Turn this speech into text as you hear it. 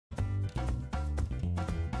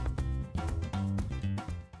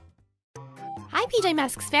Hi PJ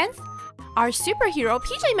Masks fans! Our superhero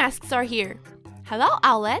PJ Masks are here! Hello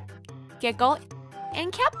Owlet, Gecko,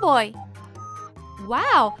 and Catboy!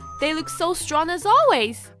 Wow, they look so strong as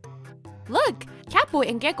always! Look, Catboy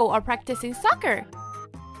and Gecko are practicing soccer!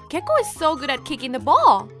 Gecko is so good at kicking the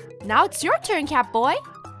ball! Now it's your turn, Catboy!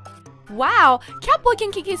 Wow, Catboy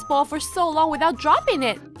can kick his ball for so long without dropping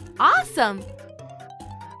it! Awesome!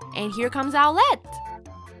 And here comes Owlet!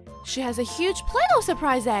 She has a huge Play-Doh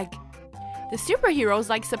surprise egg! The superheroes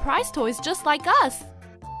like surprise toys just like us!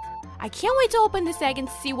 I can't wait to open this egg and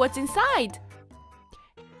see what's inside!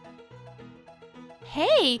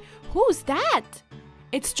 Hey, who's that?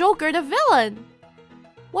 It's Joker the villain!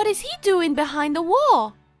 What is he doing behind the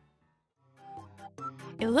wall?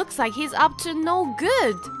 It looks like he's up to no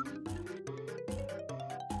good!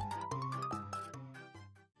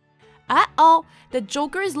 Uh-oh, the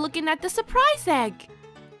Joker is looking at the surprise egg!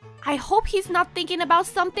 I hope he's not thinking about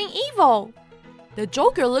something evil! The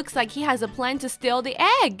Joker looks like he has a plan to steal the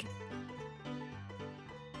egg!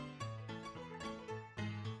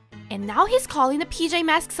 And now he's calling the PJ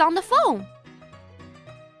Masks on the phone!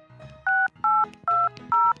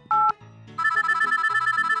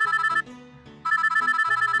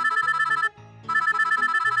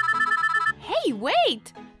 Hey,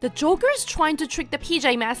 wait! The Joker is trying to trick the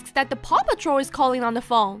PJ Masks that the Paw Patrol is calling on the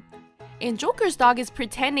phone. And Joker's dog is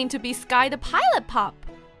pretending to be Sky the Pilot Pup.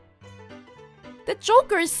 The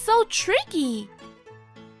Joker is so tricky!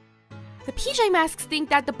 The PJ Masks think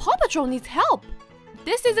that the Paw Patrol needs help.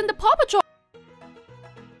 This isn't the Paw Patrol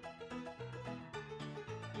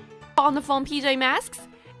on the phone, PJ Masks.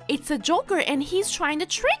 It's a Joker and he's trying to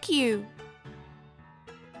trick you.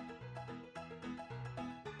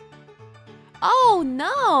 Oh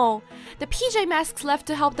no! The PJ Masks left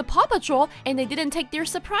to help the Paw Patrol and they didn't take their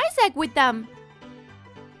surprise egg with them.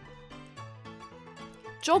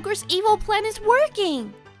 Joker's evil plan is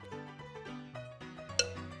working!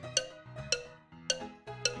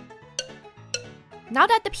 Now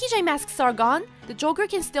that the PJ Masks are gone, the Joker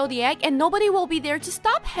can steal the egg and nobody will be there to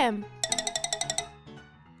stop him.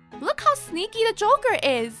 Look how sneaky the Joker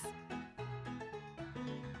is!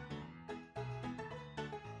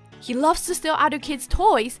 He loves to steal other kids'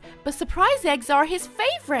 toys, but surprise eggs are his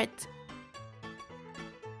favorite.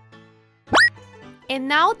 And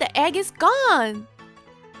now the egg is gone!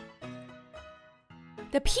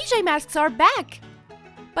 The PJ Masks are back!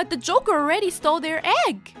 But the Joker already stole their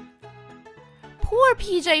egg! Poor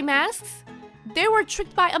PJ Masks! They were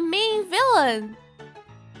tricked by a mean villain!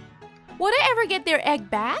 Will they ever get their egg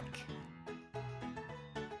back?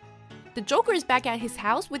 The Joker is back at his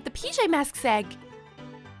house with the PJ Masks egg!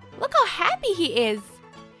 Look how happy he is!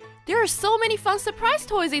 There are so many fun surprise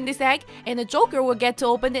toys in this egg, and the Joker will get to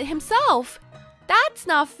open it himself! That's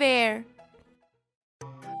not fair!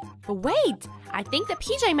 But wait! I think the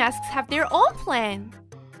PJ Masks have their own plan!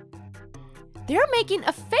 They're making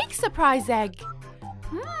a fake surprise egg!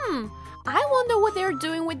 I wonder what they're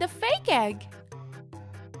doing with the fake egg!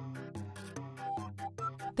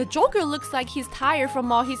 The Joker looks like he's tired from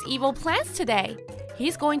all his evil plans today.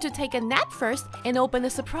 He's going to take a nap first and open the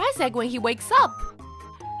surprise egg when he wakes up.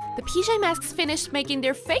 The PJ Masks finished making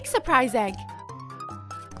their fake surprise egg.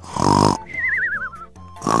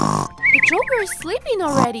 The Joker is sleeping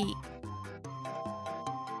already.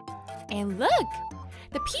 And look!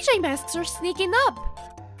 The PJ Masks are sneaking up.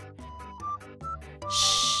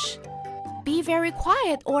 Shh! Be very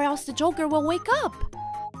quiet or else the Joker will wake up.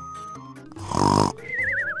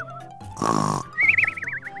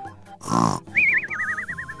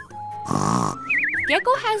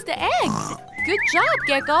 Gecko has the eggs! Good job,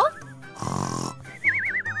 Gecko!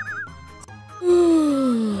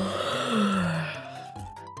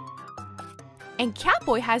 And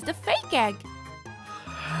Catboy has the fake egg!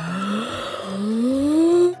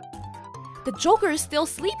 The Joker is still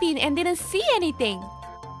sleeping and didn't see anything!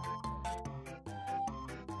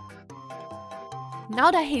 Now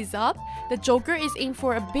that he's up, the Joker is in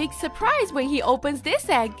for a big surprise when he opens this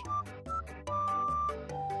egg!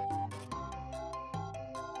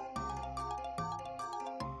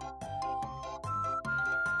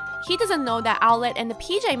 He doesn't know that Owlet and the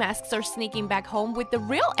PJ Masks are sneaking back home with the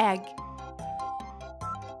real egg.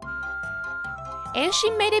 And she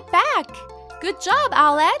made it back! Good job,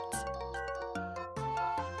 Owlet!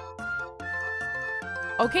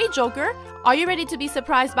 Okay, Joker, are you ready to be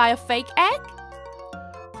surprised by a fake egg?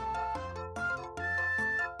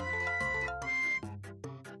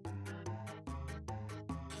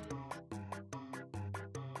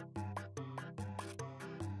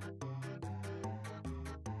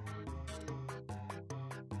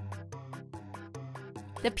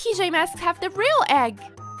 The PJ Masks have the real egg!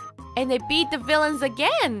 And they beat the villains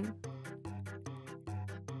again.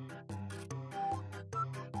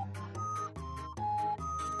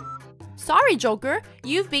 Sorry, Joker,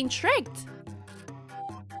 you've been tricked.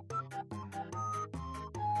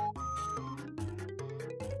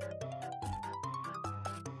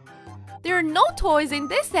 There are no toys in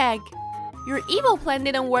this egg. Your evil plan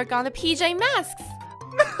didn't work on the PJ Masks.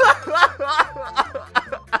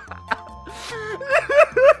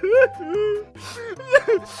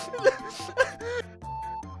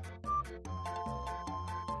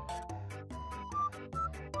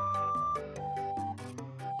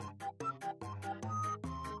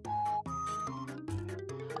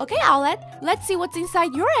 Okay, Owlette, let's see what's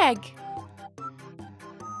inside your egg.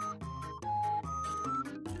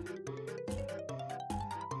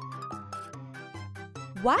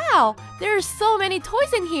 Wow, there are so many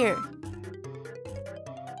toys in here.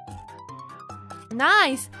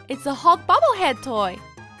 Nice, it's a Hulk bobblehead toy.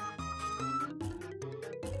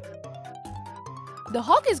 The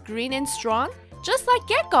Hulk is green and strong, just like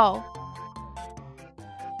Gecko.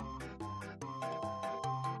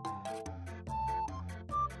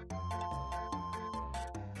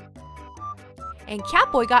 And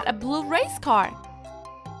Catboy got a blue race car.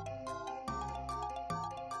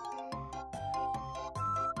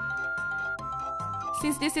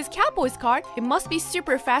 Since this is Catboy's car, it must be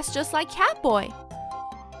super fast just like Catboy.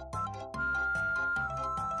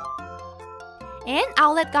 And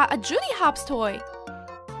Owlette got a Judy Hopps toy.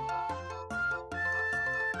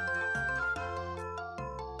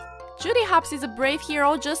 Judy Hopps is a brave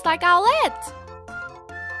hero just like Owlette.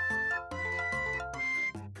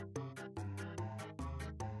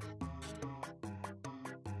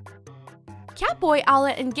 Catboy,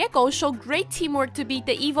 Owlette, and Gecko showed great teamwork to beat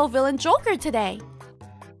the evil villain Joker today.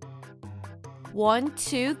 1,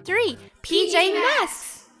 2, 3, PJ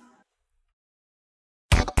Masks!